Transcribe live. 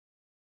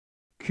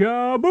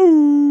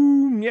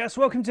Kaboom! Yes,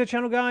 welcome to the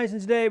channel, guys,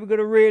 and today we've got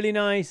a really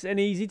nice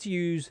and easy to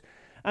use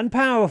and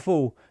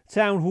powerful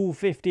Town Hall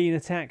 15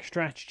 attack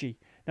strategy.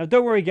 Now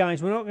don't worry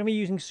guys, we're not going to be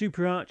using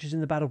super archers in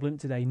the battle blimp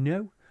today,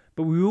 no,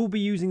 but we will be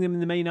using them in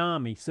the main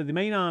army. So the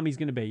main army is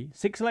going to be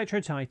 6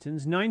 electro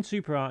titans, 9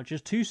 super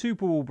archers, 2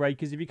 super wall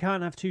breakers. If you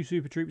can't have 2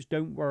 super troops,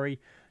 don't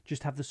worry,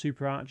 just have the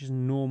super archers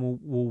and normal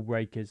wall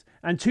breakers,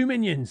 and 2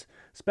 minions.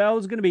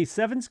 Spells are going to be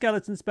 7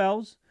 skeleton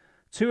spells,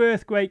 2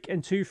 Earthquake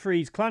and 2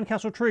 Freeze. Clan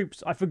Castle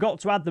troops, I forgot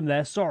to add them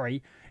there,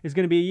 sorry. It's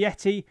going to be a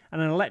Yeti and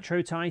an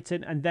Electro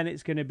Titan, and then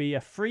it's going to be a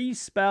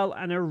Freeze spell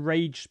and a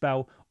Rage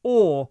spell,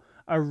 or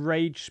a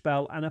Rage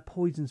spell and a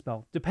Poison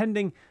spell,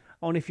 depending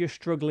on if you're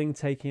struggling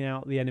taking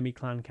out the enemy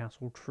Clan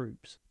Castle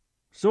troops.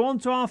 So on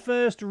to our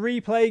first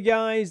replay,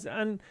 guys,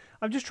 and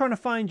I'm just trying to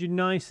find you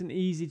nice and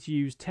easy to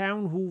use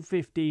Town Hall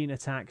 15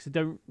 attacks that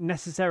don't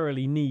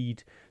necessarily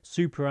need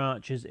super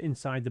archers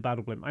inside the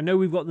battle blimp. I know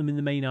we've got them in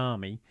the main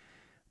army,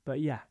 but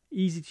yeah,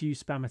 easy to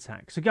use spam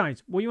attack. So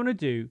guys, what you want to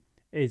do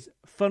is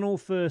funnel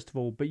first of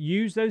all, but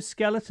use those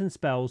skeleton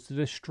spells to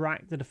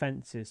distract the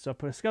defenses. So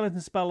put a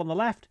skeleton spell on the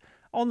left,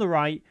 on the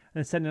right,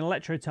 and send an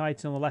Electro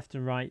Titan on the left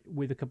and right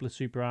with a couple of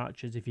super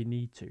archers if you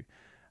need to.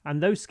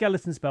 And those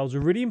skeleton spells are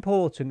really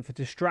important for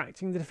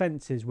distracting the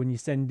defenses when you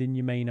send in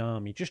your main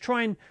army. Just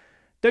try and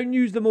don't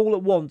use them all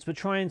at once, but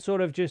try and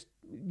sort of just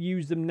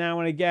use them now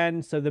and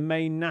again so the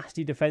main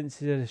nasty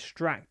defenses are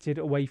distracted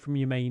away from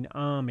your main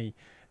army.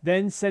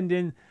 Then send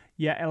in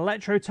your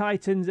Electro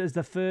Titans as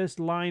the first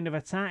line of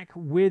attack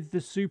with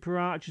the Super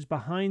Archers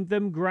behind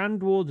them.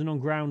 Grand Warden on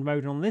ground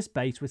mode. And on this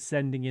base, we're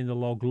sending in the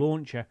Log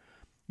Launcher.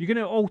 You're going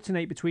to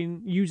alternate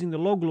between using the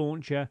Log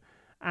Launcher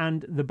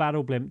and the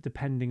Battle Blimp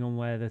depending on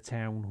where the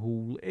Town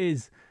Hall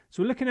is.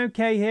 So we're looking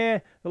okay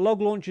here. The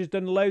Log Launcher's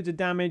done loads of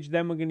damage.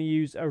 Then we're going to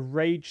use a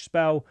Rage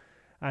spell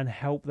and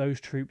help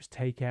those troops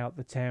take out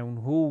the Town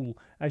Hall.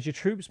 As your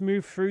troops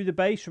move through the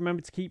base,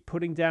 remember to keep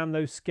putting down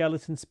those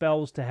skeleton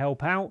spells to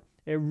help out.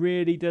 It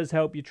really does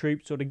help your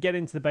troops sort of get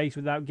into the base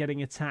without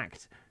getting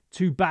attacked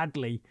too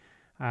badly.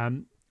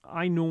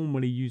 I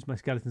normally use my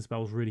skeleton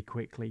spells really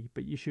quickly,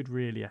 but you should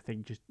really, I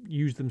think, just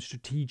use them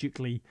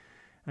strategically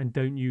and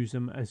don't use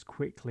them as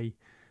quickly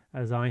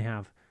as I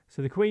have.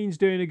 So the Queen's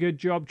doing a good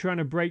job trying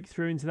to break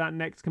through into that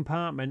next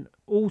compartment.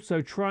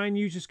 Also, try and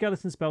use your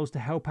skeleton spells to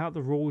help out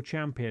the Royal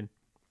Champion.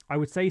 I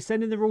would say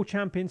send in the Royal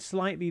Champion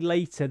slightly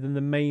later than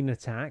the main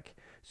attack,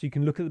 so you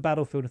can look at the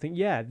battlefield and think,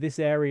 yeah, this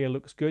area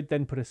looks good.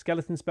 Then put a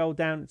skeleton spell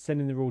down, send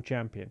in the Royal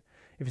Champion.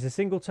 If it's a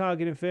single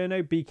target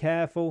Inferno, be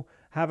careful.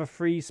 Have a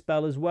freeze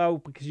spell as well,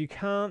 because you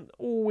can't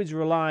always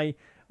rely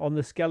on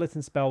the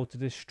skeleton spell to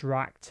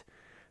distract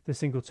the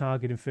single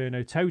target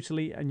Inferno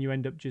totally, and you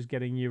end up just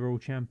getting your Royal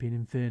Champion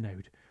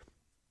Infernoed.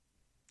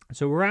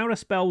 So we're out of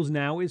spells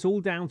now. It's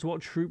all down to what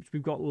troops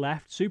we've got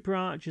left. Super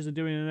Archers are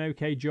doing an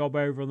okay job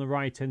over on the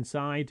right-hand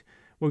side.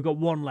 We've got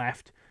 1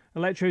 left.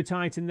 Electro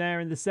Titan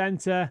there in the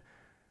centre.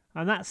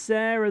 And that's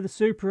Sarah, the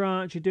Super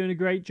Archer, doing a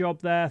great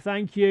job there.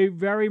 Thank you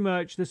very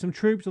much. There's some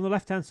troops on the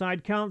left-hand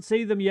side. Can't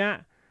see them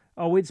yet.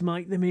 Oh, it's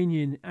Mike the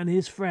Minion and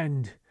his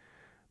friend,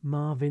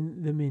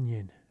 Marvin the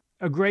Minion.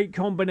 A great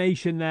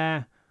combination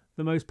there.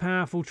 The most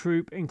powerful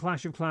troop in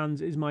Clash of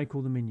Clans is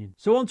Michael the Minion.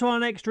 So on to our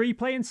next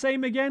replay, and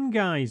same again,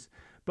 guys.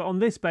 But on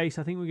this base,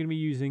 I think we're going to be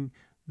using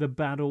the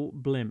Battle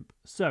Blimp.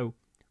 So,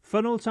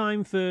 funnel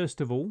time first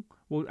of all.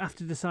 Well,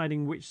 after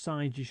deciding which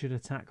side you should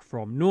attack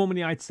from.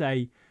 Normally, I'd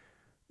say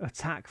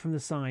attack from the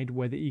side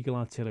where the Eagle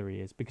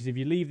Artillery is. Because if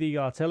you leave the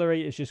Eagle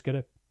Artillery, it's just going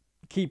to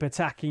keep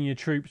attacking your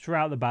troops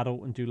throughout the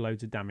battle and do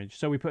loads of damage.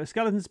 So we put a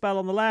skeleton spell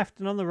on the left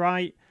and on the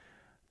right.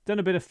 Done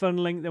a bit of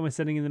funneling. Then we're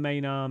sending in the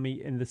main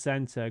army in the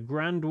centre.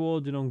 Grand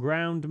Warden on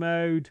ground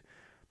mode.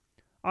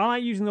 I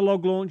like using the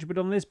Log Launcher, but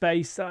on this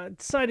base, I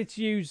decided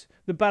to use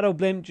the Battle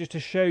Blimp just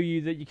to show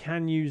you that you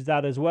can use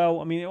that as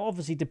well. I mean, it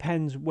obviously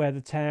depends where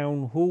the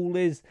Town Hall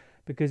is,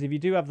 because if you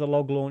do have the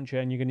Log Launcher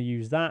and you're going to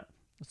use that,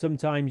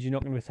 sometimes you're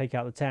not going to take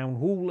out the Town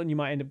Hall and you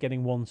might end up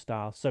getting 1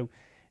 star. So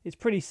it's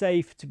pretty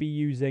safe to be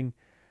using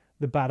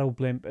the Battle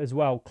Blimp as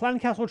well. Clan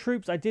Castle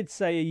troops, I did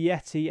say a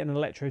Yeti and an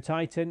Electro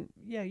Titan.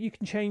 Yeah, you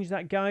can change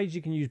that, guys.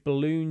 You can use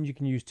balloons, you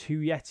can use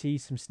 2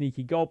 Yetis, some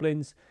sneaky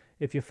goblins,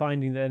 if you're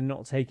finding that they're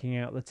not taking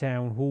out the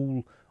Town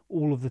Hall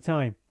all of the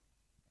time.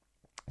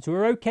 So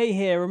we're okay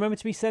here. Remember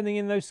to be sending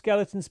in those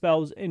skeleton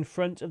spells in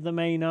front of the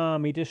main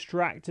army.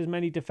 Distract as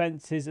many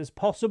defences as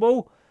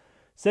possible.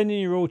 Send in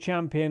your Royal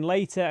Champion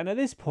later. And at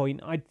this point,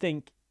 I'd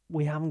think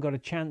we haven't got a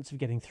chance of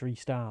getting 3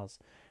 stars.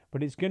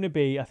 But it's going to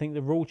be, I think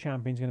the Royal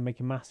Champion is going to make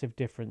a massive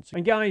difference.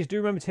 And guys, do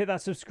remember to hit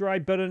that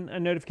subscribe button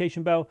and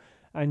notification bell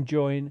and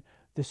join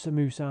the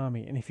Samoose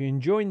Army. And if you're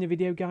enjoying the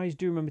video, guys,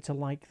 do remember to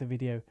like the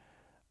video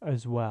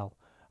as well.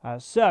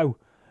 So,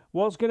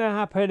 what's going to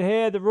happen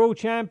here? The Royal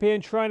Champion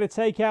trying to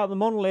take out the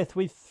Monolith.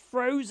 We've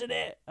frozen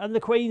it. And the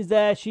Queen's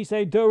there. She's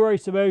saying, don't worry,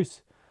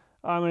 Samoose.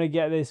 I'm going to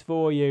get this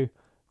for you.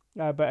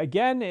 But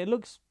again, it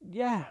looks,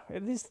 yeah,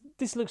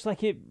 this looks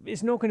like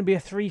it's not going to be a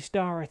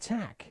 3-star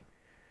attack.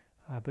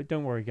 But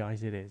don't worry,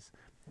 guys, it is.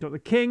 Got the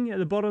King at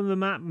the bottom of the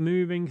map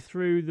moving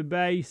through the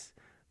base.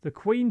 The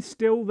Queen's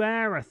still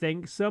there, I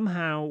think,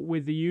 somehow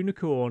with the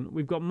Unicorn.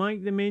 We've got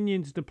Mike the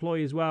Minion to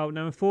deploy as well.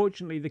 Now,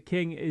 unfortunately, the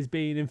King is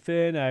being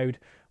infernoed.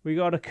 We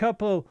got a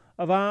couple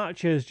of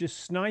archers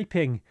just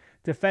sniping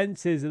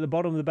defences at the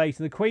bottom of the base.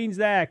 And the Queen's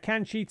there.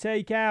 Can she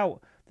take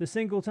out the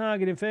single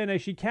target Inferno?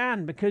 She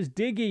can, because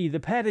Diggy, the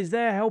pet, is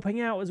there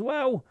helping out as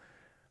well.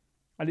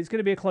 And it's going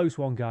to be a close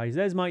one, guys.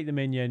 There's Mike the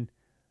Minion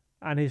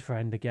and his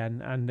friend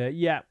again. And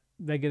yeah,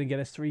 they're going to get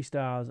us 3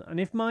 stars. And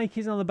if Mike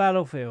is on the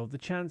battlefield, the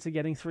chance of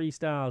getting 3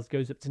 stars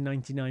goes up to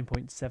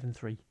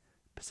 99.73%.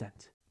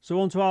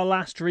 So on to our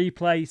last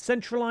replay.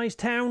 Centralised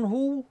Town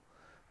Hall.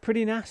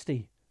 Pretty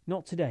nasty.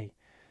 Not today.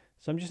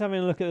 So I'm just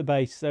having a look at the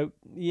base. So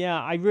yeah,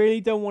 I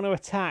really don't want to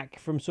attack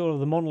from sort of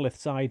the monolith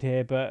side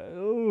here. But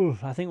ooh,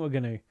 I think we're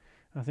going to.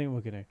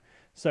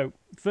 So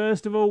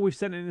first of all, we've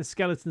sent in a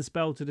skeleton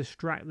spell to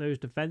distract those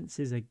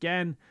defences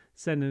again.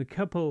 Sending a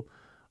couple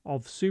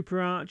of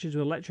super archers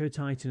with Electro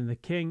Titan and the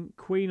King.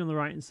 Queen on the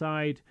right hand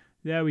side.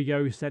 There we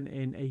go. We sent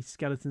in a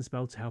skeleton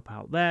spell to help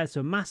out there.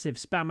 So massive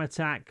spam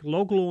attack.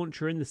 Log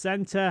launcher in the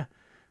centre.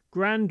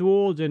 Grand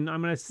Warden.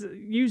 I'm going to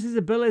use his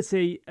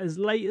ability as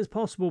late as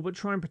possible, but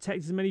try and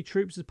protect as many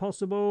troops as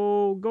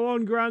possible. Go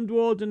on, Grand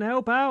Warden.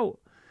 Help out.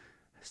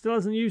 Still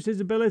hasn't used his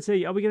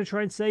ability. Are we going to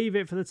try and save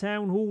it for the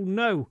Town Hall?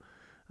 No.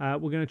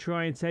 We're going to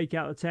try and take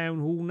out the Town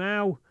Hall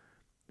now.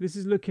 This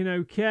is looking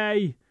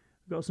okay.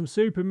 Got some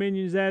super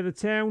minions there. The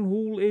Town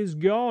Hall is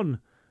gone.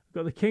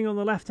 Got the King on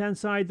the left-hand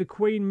side. The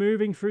Queen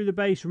moving through the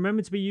base.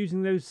 Remember to be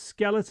using those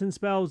skeleton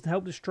spells to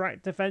help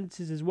distract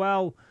defences as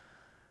well.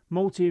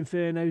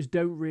 Multi-Infernos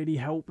don't really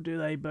help, do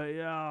they? But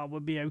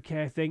we'll be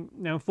okay, I think.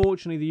 Now,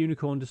 unfortunately, the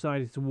Unicorn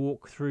decided to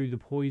walk through the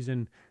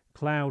poison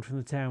cloud from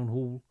the Town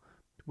Hall.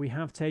 We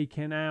have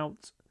taken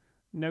out...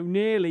 No,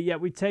 nearly. Yep,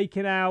 we've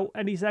taken out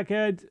any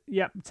second.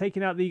 Yep,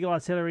 taking out the Eagle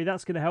Artillery.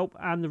 That's going to help.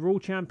 And the Rule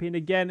Champion,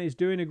 again, is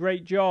doing a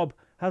great job.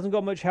 Hasn't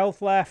got much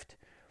health left.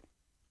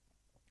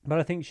 But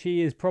I think she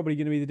is probably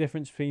going to be the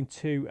difference between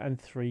 2 and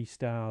 3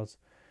 stars.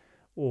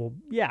 Or,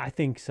 yeah, I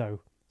think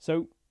so.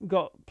 So, we've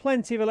got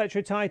plenty of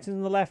Electro Titans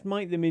on the left.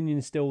 Mike the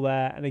Minion's still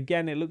there. And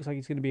again, it looks like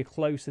it's going to be a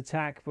close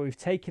attack. But we've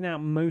taken out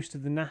most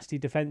of the nasty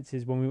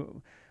defences when we...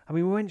 I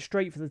mean, we went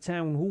straight for the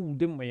Town Hall,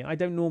 didn't we? I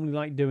don't normally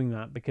like doing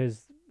that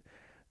because...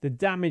 the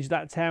damage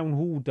that Town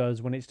Hall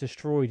does when it's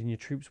destroyed and your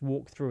troops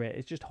walk through it,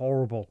 it's just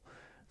horrible.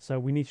 So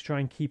we need to try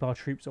and keep our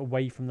troops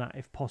away from that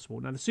if possible.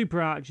 Now, the Super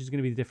Arch is going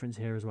to be the difference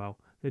here as well.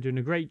 They're doing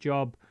a great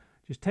job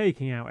just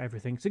taking out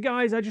everything. So,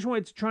 guys, I just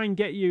wanted to try and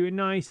get you a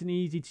nice and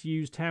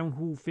easy-to-use Town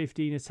Hall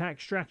 15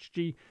 attack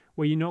strategy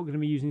where you're not going to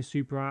be using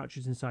Super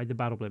Archers inside the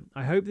Battle Blimp.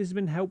 I hope this has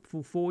been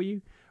helpful for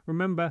you.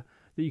 Remember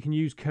that you can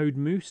use code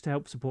MOOSE to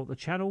help support the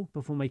channel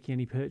before making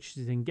any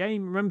purchases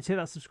in-game. Remember to hit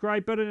that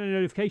subscribe button and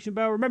notification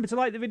bell. Remember to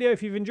like the video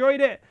if you've enjoyed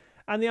it.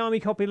 And the army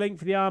copy link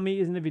for the army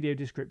is in the video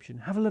description.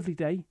 Have a lovely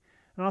day.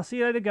 And I'll see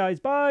you later, guys.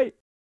 Bye!